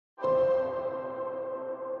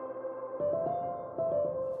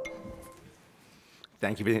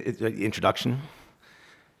Thank you for the introduction.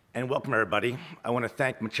 And welcome, everybody. I want to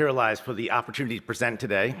thank Materialise for the opportunity to present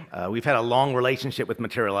today. We've had a long relationship with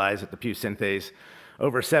Materialise at DePuy Synthes,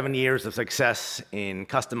 over 7 years of success in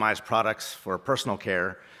customized products for personal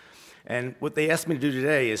care. And what they asked me to do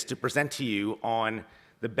today is to present to you on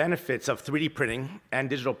the benefits of 3D printing and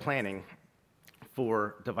digital planning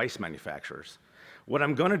for device manufacturers. What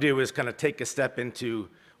I'm going to do is kind of take a step into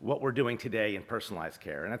what we're doing today in personalized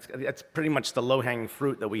care. And that's pretty much the low-hanging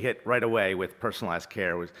fruit that we hit right away with personalized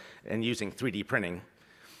care and using 3D printing.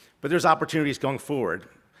 But there's opportunities going forward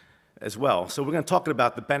as well. So we're going to talk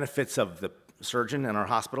about the benefits of the surgeon in our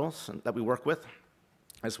hospitals that we work with,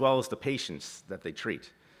 as well as the patients that they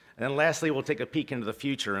treat. And then lastly, we'll take a peek into the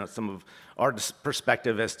future and some of our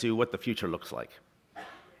perspective as to what the future looks like.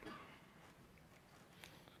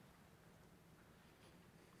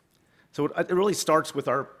 So it really starts with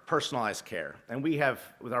our personalized care. And we have,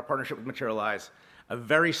 with our partnership with Materialise, a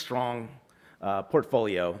very strong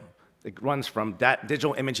portfolio. It runs from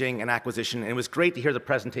digital imaging and acquisition. And it was great to hear the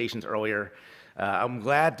presentations earlier. I'm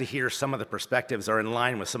glad to hear some of the perspectives are in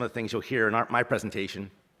line with some of the things you'll hear in my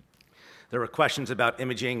presentation. There were questions about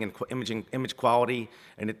imaging and image quality,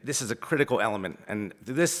 and this is a critical element. And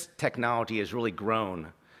this technology has really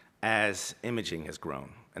grown as imaging has grown.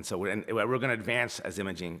 And so we're going to advance as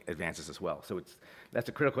imaging advances as well. So that's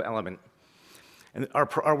a critical element. And our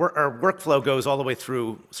workflow goes all the way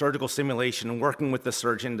through surgical simulation, working with the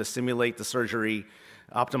surgeon to simulate the surgery,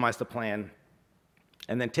 optimize the plan,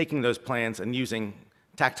 and then taking those plans and using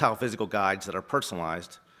tactile physical guides that are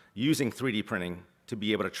personalized, using 3D printing to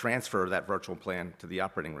be able to transfer that virtual plan to the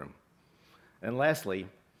operating room. And lastly,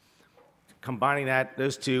 combining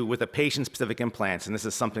those two with the patient-specific implants, and this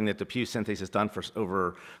is something that DePuy Synthes has done for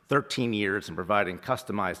over 13 years in providing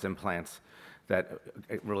customized implants that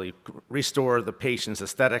really restore the patient's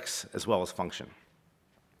aesthetics as well as function.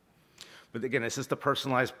 But again, this is the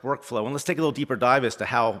personalized workflow, and let's take a little deeper dive as to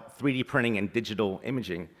how 3D printing and digital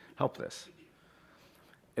imaging help this.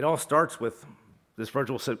 It all starts with this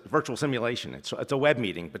virtual simulation. It's a web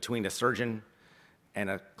meeting between a surgeon and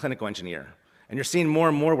a clinical engineer. And you're seeing more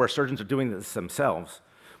and more where surgeons are doing this themselves.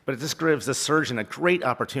 But it just gives the surgeon a great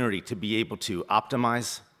opportunity to be able to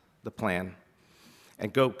optimize the plan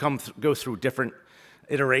and go through different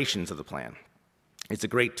iterations of the plan. It's a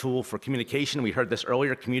great tool for communication. We heard this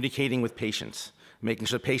earlier, communicating with patients, making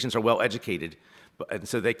sure patients are well educated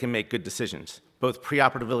so they can make good decisions, both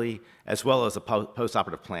preoperatively as well as a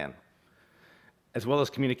postoperative plan, as well as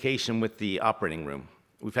communication with the operating room.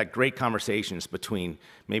 We've had great conversations between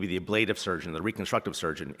maybe the ablative surgeon, the reconstructive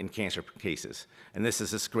surgeon in cancer cases. And this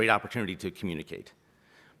is this great opportunity to communicate.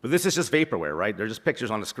 But this is just vaporware, right? They're just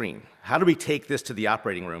pictures on the screen. How do we take this to the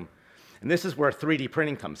operating room? And this is where 3D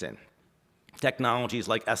printing comes in. Technologies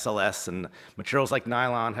like SLS and materials like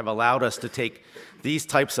nylon have allowed us to take these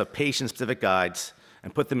types of patient-specific guides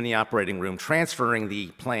and put them in the operating room, transferring the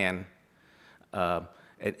plan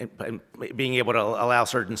and being able to allow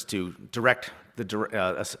surgeons to direct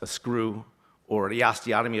a screw or the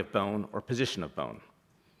osteotomy of bone or position of bone.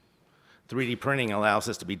 3D printing allows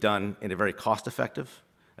this to be done in a very cost-effective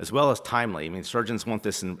as well as timely. I mean, surgeons want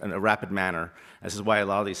this in a rapid manner. This is why a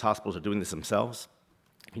lot of these hospitals are doing this themselves.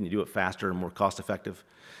 Can you do it faster and more cost-effective?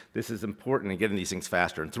 This is important in getting these things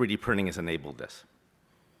faster, and 3D printing has enabled this.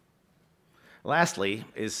 Lastly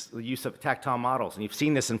is the use of tactile models, and you've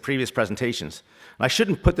seen this in previous presentations. And I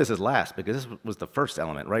shouldn't put this as last, because this was the first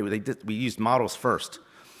element, right? We used models first.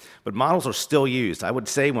 But models are still used. I would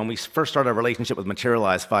say when we first started our relationship with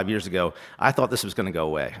Materialise 5 years ago, I thought this was going to go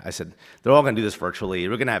away. I said, they're all going to do this virtually.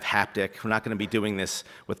 We're going to have haptic. We're not going to be doing this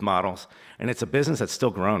with models. And it's a business that's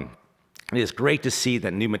still grown. It is great to see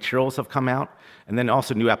that new materials have come out, and then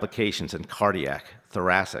also new applications in cardiac,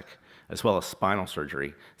 thoracic, as well as spinal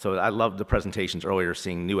surgery. So I loved the presentations earlier,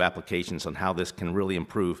 seeing new applications on how this can really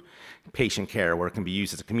improve patient care, where it can be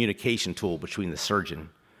used as a communication tool between the surgeon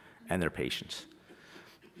and their patients.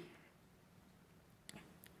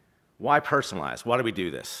 Why personalize? Why do we do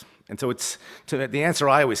this? And so the answer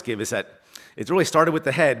I always give is that it really started with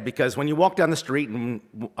the head, because when you walk down the street and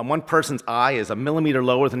one person's eye is a millimeter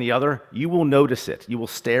lower than the other, you will notice it. You will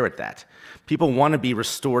stare at that. People want to be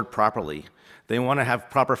restored properly. They want to have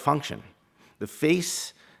proper function. The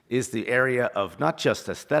face is the area of not just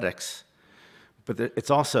aesthetics, but it's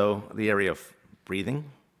also the area of breathing,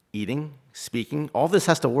 eating, speaking. All this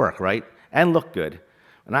has to work, right? And look good.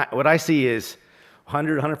 And what I see is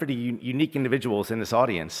 100, 150 unique individuals in this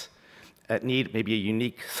audience that need maybe a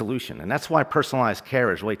unique solution. And that's why personalized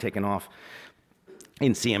care has really taken off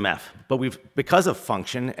in CMF. But because of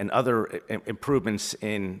function and other improvements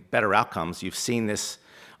in better outcomes, you've seen this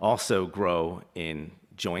also grow in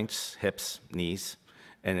joints, hips, knees,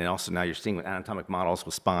 and then also now you're seeing anatomic models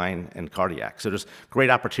with spine and cardiac. So there's great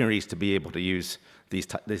opportunities to be able to use these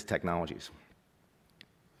technologies.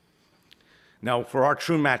 Now, for our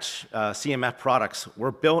TrueMatch CMF products,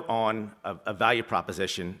 we're built on a value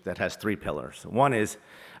proposition that has 3 pillars. One is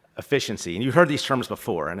efficiency, and you've heard these terms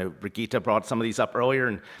before. I know Brigitte brought some of these up earlier,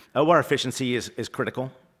 and OR efficiency is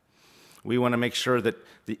critical. We want to make sure that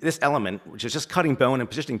this element, which is just cutting bone and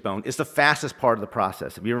positioning bone, is the fastest part of the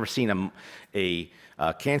process. Have you ever seen a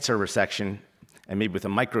cancer resection, and maybe with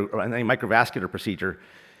any microvascular procedure,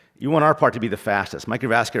 you want our part to be the fastest.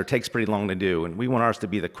 Microvascular takes pretty long to do, and we want ours to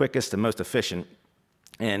be the quickest and most efficient.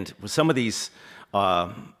 And with some of these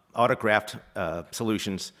autograft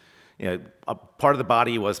solutions, a part of the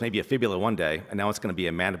body was maybe a fibula one day, and now it's going to be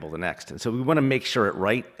a mandible the next. And so we want to make sure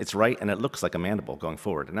it's right, and it looks like a mandible going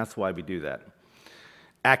forward, and that's why we do that.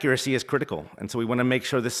 Accuracy is critical, and so we want to make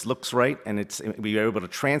sure this looks right, and we are able to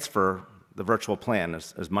transfer the virtual plan.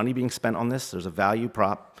 There's money being spent on this. There's a value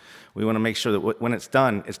prop. We want to make sure that when it's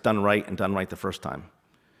done right and done right the first time.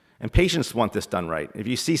 And patients want this done right. If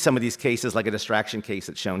you see some of these cases, like a distraction case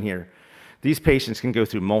that's shown here, these patients can go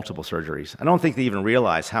through multiple surgeries. I don't think they even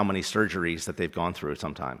realize how many surgeries that they've gone through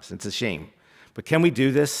sometimes. It's a shame. But can we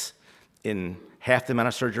do this in half the amount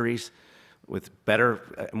of surgeries with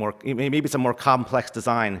better, maybe it's a more complex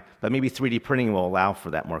design, but maybe 3D printing will allow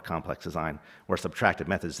for that more complex design, where subtractive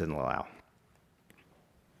methods didn't allow.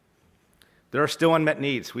 There are still unmet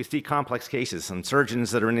needs. We see complex cases, and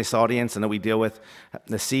surgeons that are in this audience and that we deal with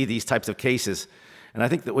see these types of cases. And I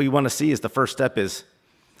think that what we want to see is the first step is,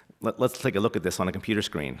 let's take a look at this on a computer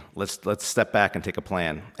screen. Let's step back and take a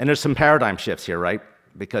plan. And there's some paradigm shifts here, right?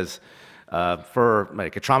 Because for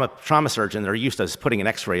like a trauma surgeon, they're used to just putting an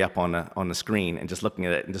X-ray up on the screen and just looking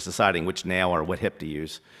at it and just deciding which nail or what hip to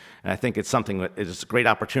use. And I think it's something that is great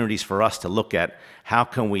opportunities for us to look at how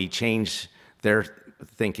can we change their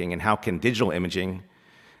thinking, and how can digital imaging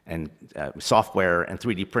and software and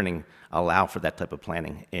 3D printing allow for that type of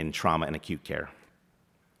planning in trauma and acute care.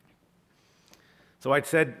 So I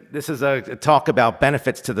said this is a talk about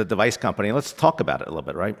benefits to the device company. Let's talk about it a little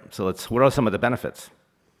bit, right? So what are some of the benefits?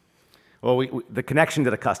 Well, the connection to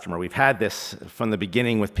the customer. We've had this from the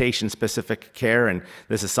beginning with patient-specific care, and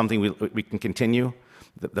this is something we can continue.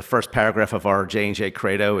 The first paragraph of our J&J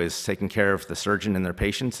credo is taking care of the surgeon and their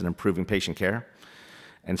patients and improving patient care.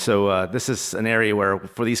 And so this is an area where,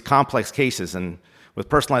 for these complex cases, and with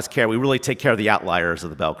personalized care, we really take care of the outliers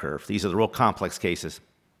of the bell curve. These are the real complex cases.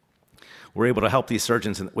 We're able to help these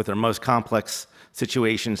surgeons with their most complex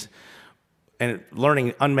situations and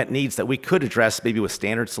learning unmet needs that we could address maybe with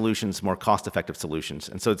standard solutions, more cost-effective solutions.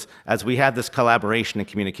 And so as we have this collaboration and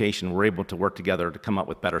communication, we're able to work together to come up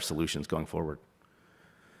with better solutions going forward.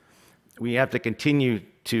 We have to continue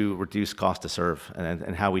to reduce cost to serve,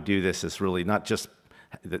 and how we do this is really not just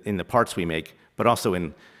in the parts we make, but also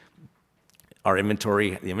in our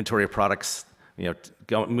inventory, the inventory of products,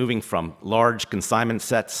 moving from large consignment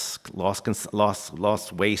sets,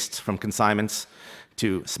 lost waste from consignments,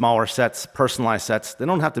 to smaller sets, personalized sets. They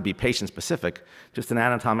don't have to be patient-specific, just an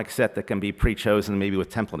anatomic set that can be pre-chosen, maybe with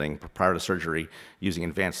templating prior to surgery using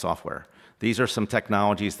advanced software. These are some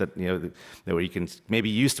technologies that, where you can maybe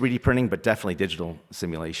use 3D printing, but definitely digital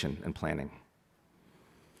simulation and planning.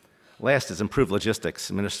 Last is improved logistics.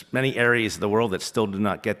 I mean, there's many areas of the world that still do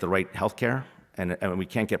not get the right healthcare, and we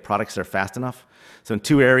can't get products there fast enough. So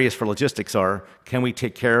 2 areas for logistics are, can we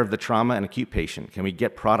take care of the trauma and acute patient? Can we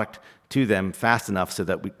get product to them fast enough so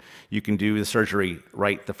that you can do the surgery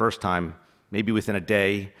right the first time, maybe within a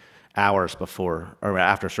day, hours before or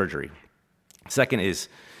after surgery? Second is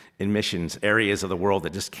admissions, areas of the world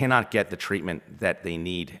that just cannot get the treatment that they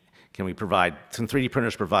need. Can 3D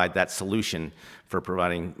printers provide that solution for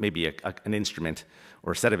providing maybe an instrument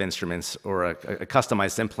or a set of instruments or a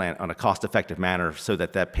customized implant on a cost-effective manner so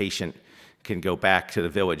that that patient can go back to the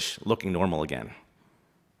village looking normal again?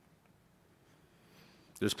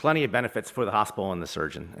 There's plenty of benefits for the hospital and the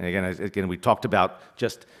surgeon. And again, we talked about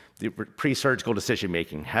just the pre-surgical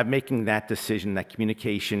decision-making, making that decision, that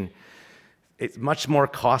communication. It's much more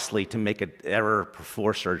costly to make an error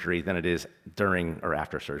before surgery than it is during or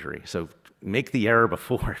after surgery. So make the error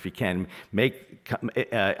before if you can.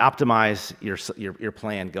 Optimize your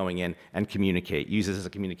plan going in and communicate. Use this as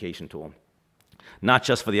a communication tool. Not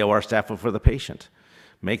just for the OR staff, but for the patient.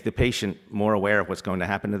 Make the patient more aware of what's going to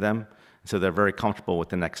happen to them so they're very comfortable with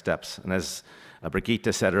the next steps. And as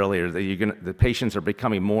Brigitte said earlier, the patients are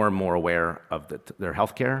becoming more and more aware of their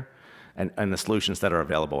health care and the solutions that are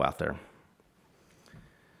available out there.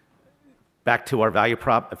 back to our value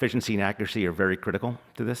prop, efficiency and accuracy are very critical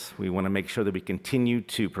to this. We want to make sure that we continue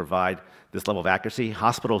to provide this level of accuracy.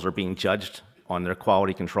 Hospitals are being judged on their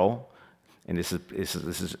quality control, and this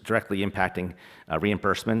is directly impacting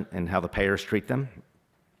reimbursement and how the payers treat them.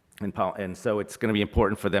 And so it's going to be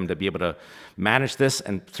important for them to be able to manage this,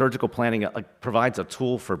 and surgical planning provides a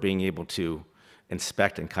tool for being able to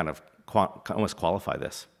inspect and kind of almost qualify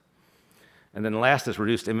this. And then last is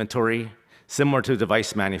reduced inventory. Similar to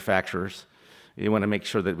device manufacturers, you want to make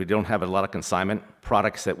sure that we don't have a lot of consignment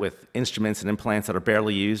products that with instruments and implants that are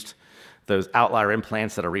barely used, those outlier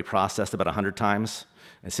implants that are reprocessed about 100 times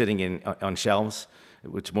and sitting on shelves,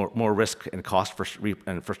 which more risk and cost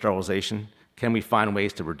for sterilization. Can we find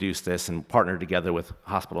ways to reduce this and partner together with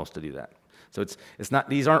hospitals to do that? So it's not,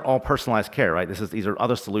 these aren't all personalized care, right? These are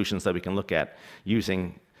other solutions that we can look at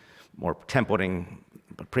using more templating,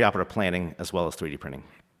 preoperative planning, as well as 3D printing.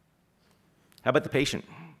 How about the patient?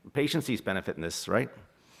 The patient sees benefit in this, right?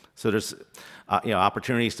 So there's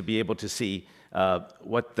opportunities to be able to see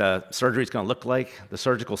what the surgery is going to look like, the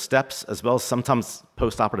surgical steps, as well as sometimes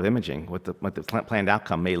post-operative imaging, what the planned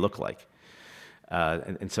outcome may look like.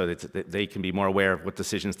 And so that they can be more aware of what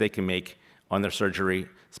decisions they can make on their surgery,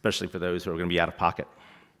 especially for those who are going to be out of pocket.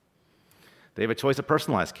 They have a choice of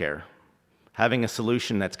personalized care, having a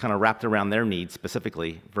solution that's kind of wrapped around their needs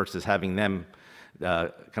specifically versus having them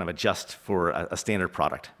kind of adjust for a standard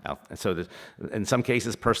product. And so in some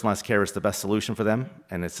cases, personalized care is the best solution for them,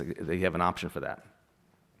 and they have an option for that.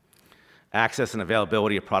 Access and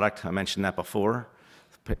availability of product, I mentioned that before.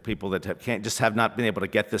 People that have not been able to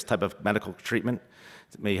get this type of medical treatment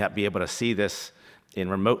may be able to see this in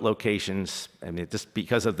remote locations, and just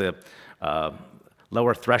because of the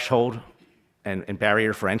lower threshold and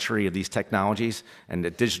barrier for entry of these technologies and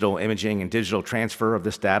the digital imaging and digital transfer of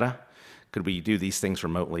this data, could we do these things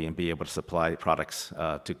remotely and be able to supply products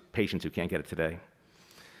to patients who can't get it today?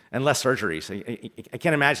 And less surgeries. I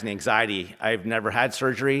can't imagine the anxiety. I've never had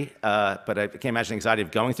surgery, but I can't imagine the anxiety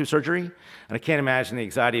of going through surgery, and I can't imagine the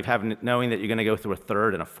anxiety of knowing that you're going to go through a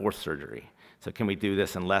third and a fourth surgery. So can we do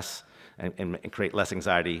this and create less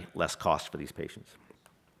anxiety, less cost for these patients?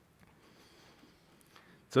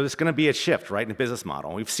 So there's going to be a shift, right, in the business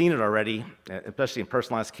model. We've seen it already, especially in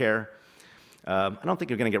personalized care. I don't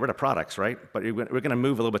think you're going to get rid of products, right? But we're going to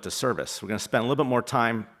move a little bit to service. We're going to spend a little bit more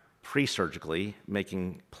time pre-surgically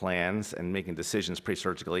making plans and making decisions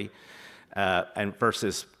pre-surgically, and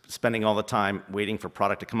versus spending all the time waiting for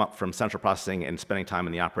product to come up from central processing and spending time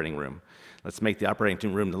in the operating room. Let's make the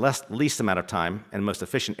operating room the least amount of time and most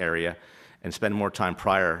efficient area, and spend more time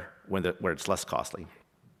prior where it's less costly.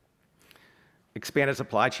 Expanded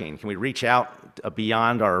supply chain. Can we reach out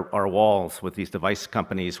beyond our walls with these device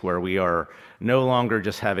companies where we are no longer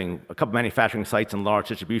just having a couple manufacturing sites and large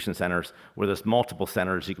distribution centers, where there's multiple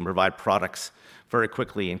centers, you can provide products very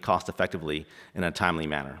quickly and cost effectively in a timely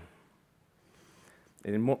manner.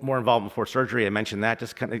 And more involvement before surgery, I mentioned that.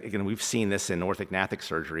 Just kind of, again, we've seen this in orthognathic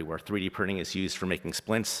surgery where 3D printing is used for making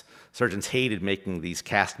splints. Surgeons hated making these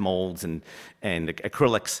cast molds and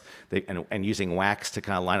acrylics and using wax to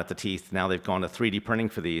kind of line up the teeth. Now they've gone to 3D printing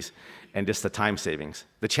for these, and just the time savings.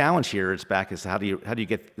 The challenge here is how do you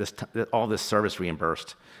get all this service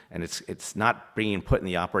reimbursed? And it's not being put in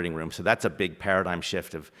the operating room. So that's a big paradigm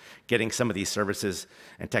shift of getting some of these services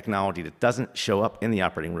and technology that doesn't show up in the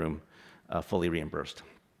operating room fully reimbursed.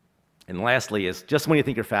 And lastly is just when you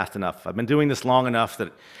think you're fast enough. I've been doing this long enough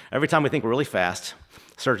that every time we think we're really fast,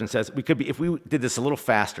 surgeon says if we did this a little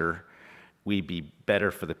faster, we'd be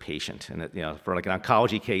better for the patient. And for like an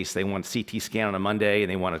oncology case, they want CT scan on a Monday and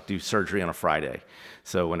they want to do surgery on a Friday.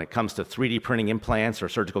 So when it comes to 3D printing implants or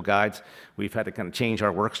surgical guides, we've had to kind of change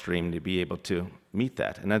our work stream to be able to meet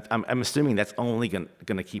that. And I'm assuming that's only going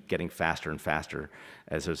to keep getting faster and faster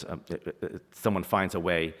as someone finds a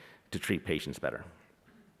way to treat patients better.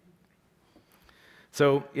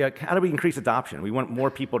 So how do we increase adoption? We want more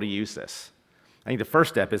people to use this. I think the first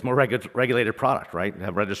step is more regulated product, right?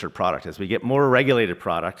 Have registered product. As we get more regulated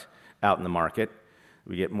product out in the market,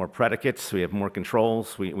 we get more predicates, we have more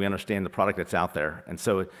controls, we understand the product that's out there. And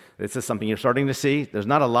so this is something you're starting to see. There's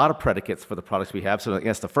not a lot of predicates for the products we have, so I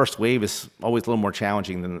guess the first wave is always a little more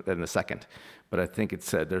challenging than the second. But I think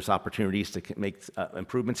there's opportunities to make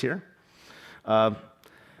improvements here.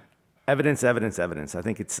 Evidence, evidence, evidence. I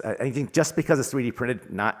think just because it's 3D printed,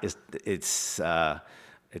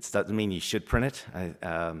 it doesn't mean you should print it.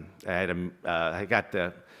 I got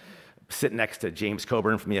sit next to James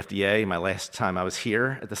Coburn from the FDA my last time I was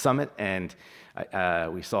here at the summit, and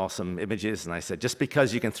we saw some images, and I said, just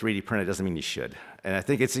because you can 3D print it doesn't mean you should. And I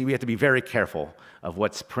think we have to be very careful of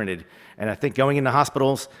what's printed. And I think going into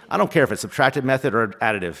hospitals, I don't care if it's subtractive method or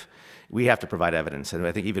additive, we have to provide evidence, and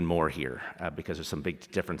I think even more here because there's some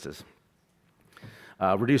big differences.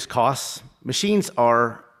 Reduce costs. Machines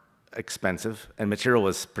are expensive, and material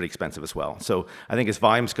is pretty expensive as well. So I think as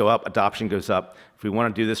volumes go up, adoption goes up. If we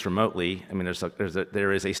want to do this remotely, I mean,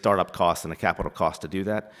 there is a startup cost and a capital cost to do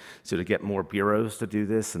that. So to get more bureaus to do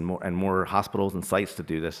this and more hospitals and sites to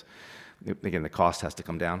do this, again, the cost has to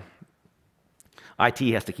come down. IT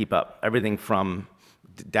has to keep up. Everything from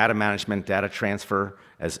data management, data transfer,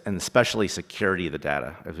 and especially security of the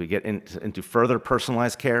data. As we get into further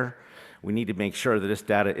personalized care, we need to make sure that this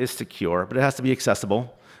data is secure, but it has to be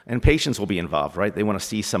accessible. And patients will be involved, right? They want to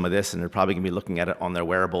see some of this, and they're probably going to be looking at it on their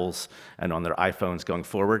wearables and on their iPhones going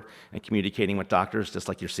forward and communicating with doctors, just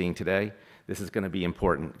like you're seeing today. This is going to be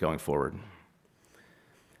important going forward.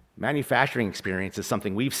 Manufacturing experience is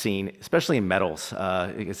something we've seen, especially in metals.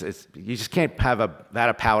 You just can't have a vat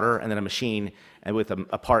of powder and then a machine and with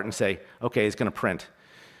a part and say, okay, it's going to print.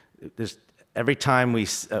 Every time we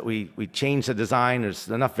change the design, there's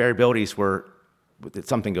enough variabilities where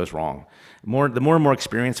something goes wrong. The more and more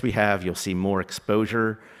experience we have, you'll see more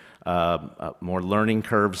exposure, more learning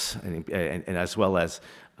curves, and as well as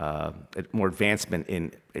more advancement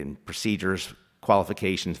in procedures,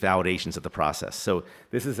 qualifications, validations of the process. So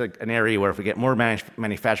this is an area where if we get more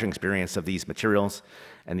manufacturing experience of these materials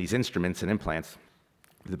and these instruments and implants,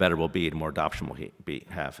 the better we'll be and more adoption we'll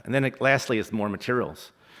have. And then lastly is more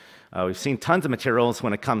materials. We've seen tons of materials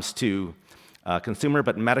when it comes to consumer,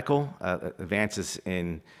 but medical advances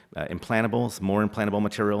in implantables, more implantable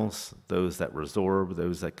materials, those that resorb,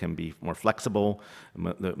 those that can be more flexible,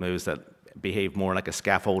 those that behave more like a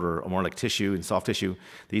scaffold or more like tissue and soft tissue.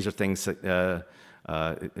 These are things that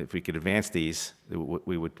if we could advance these,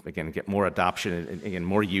 we would, again, get more adoption and again,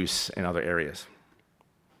 more use in other areas.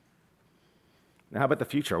 Now, how about the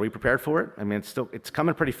future? Are we prepared for it? I mean, it's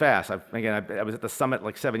coming pretty fast. I was at the summit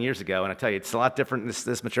like 7 years ago, and I tell you, it's a lot different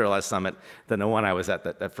this Materialise Summit than the one I was at,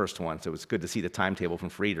 that first one. So it was good to see the timetable from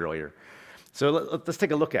Freed earlier. So let's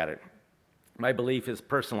take a look at it. My belief is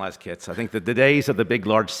personalized kits. I think that the days of the big,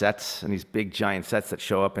 large sets and these big, giant sets that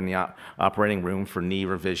show up in the operating room for knee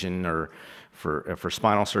revision or for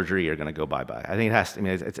spinal surgery are going to go bye-bye. I think it has to, I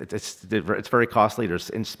mean, it's very costly.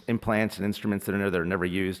 There's implants and instruments that are in there that are never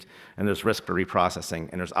used, and there's risk for reprocessing,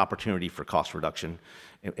 and there's opportunity for cost reduction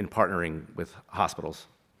in partnering with hospitals.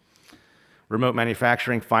 Remote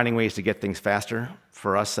manufacturing, finding ways to get things faster.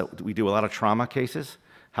 For us, we do a lot of trauma cases.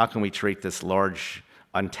 How can we treat this large,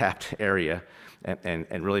 untapped area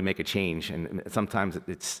and really make a change? And sometimes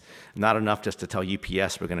it's not enough just to tell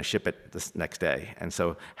UPS we're going to ship it this next day. And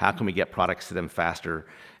so how can we get products to them faster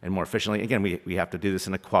and more efficiently? Again, we have to do this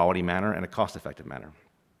in a quality manner and a cost-effective manner.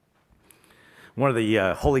 One of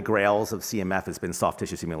the holy grails of CMF has been soft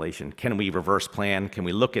tissue simulation. Can we reverse plan? Can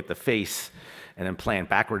we look at the face and then plan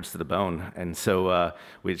backwards to the bone? And so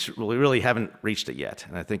we really haven't reached it yet.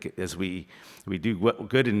 And I think as we do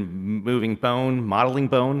good in moving bone, modeling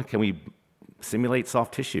bone, can we simulate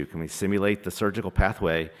soft tissue? Can we simulate the surgical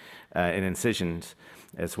pathway in incisions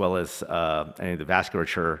as well as the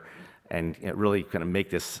vasculature, and really kind of make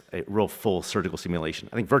this a real full surgical simulation?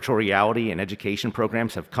 I think virtual reality and education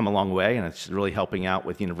programs have come a long way, and it's really helping out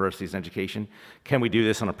with universities and education. Can we do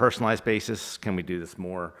this on a personalized basis? Can we do this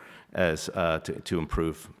more as to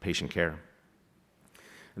improve patient care?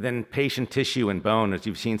 Then patient tissue and bone, as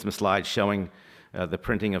you've seen some slides showing the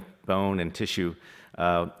printing of bone and tissue.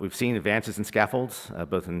 We've seen advances in scaffolds,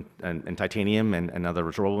 both in titanium and other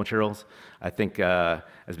resorbable materials. I think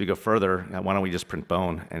as we go further, why don't we just print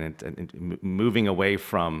bone, and moving away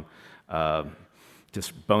from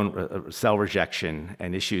just bone cell rejection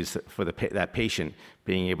and issues for that patient,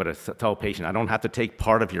 being able to tell a patient, I don't have to take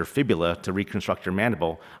part of your fibula to reconstruct your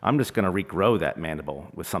mandible. I'm just going to regrow that mandible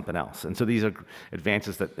with something else. And so these are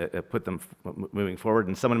advances that put them moving forward.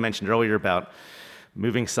 And someone mentioned earlier about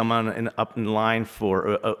moving someone up in line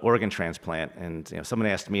for organ transplant. And someone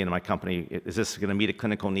asked me in my company, is this going to meet a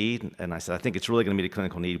clinical need? And I said, I think it's really going to meet a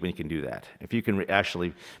clinical need when you can do that. If you can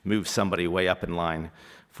actually move somebody way up in line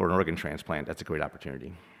for an organ transplant, that's a great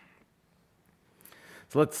opportunity.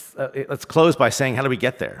 So let's close by saying, how do we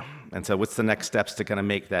get there? And so what's the next steps to kind of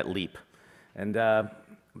make that leap? And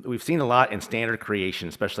we've seen a lot in standard creation,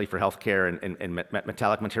 especially for healthcare and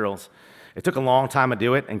metallic materials. It took a long time to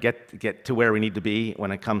do it and get to where we need to be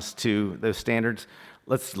when it comes to those standards.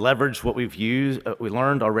 let's leverage what we've we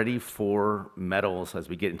learned already for metals as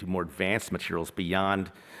we get into more advanced materials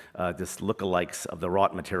beyond just lookalikes of the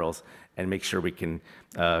wrought materials, and make sure we can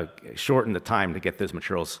shorten the time to get those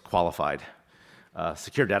materials qualified.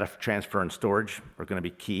 Secure data transfer and storage are going to be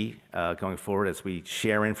key going forward as we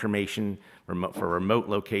share information for remote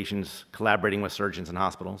locations, collaborating with surgeons and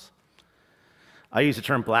hospitals. I use the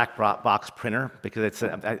term black box printer because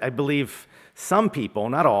I believe some people,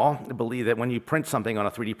 not all, believe that when you print something on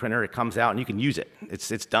a 3D printer, it comes out and you can use it.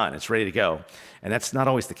 It's done. It's ready to go. And that's not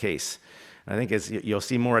always the case. I think as you'll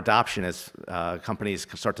see more adoption as companies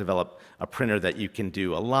start to develop a printer that you can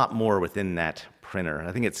do a lot more within that printer.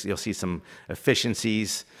 I think you'll see some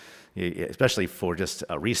efficiencies, especially for just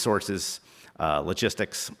resources,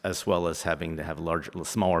 logistics, as well as having to have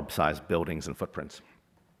smaller sized buildings and footprints.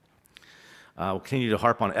 We'll continue to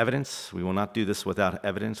harp on evidence. We will not do this without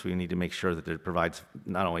evidence. We need to make sure that it provides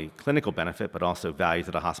not only clinical benefit, but also value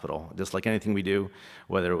to the hospital. Just like anything we do,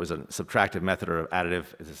 whether it was a subtractive method or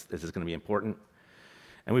additive, this is going to be important.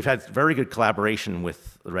 And we've had very good collaboration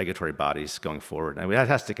with the regulatory bodies going forward, and that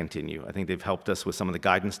has to continue. I think they've helped us with some of the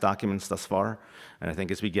guidance documents thus far, and I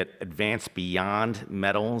think as we get advanced beyond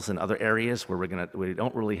metals and other areas where we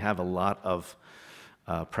don't really have a lot of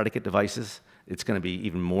predicate devices, it's going to be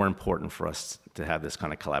even more important for us to have this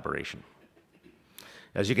kind of collaboration.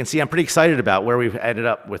 As you can see, I'm pretty excited about where we've ended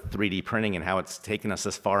up with 3D printing and how it's taken us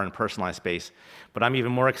this far in personalized space, but I'm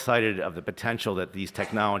even more excited of the potential that these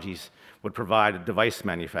technologies would provide device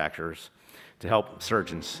manufacturers to help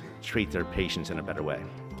surgeons treat their patients in a better way.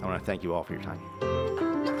 I want to thank you all for your time.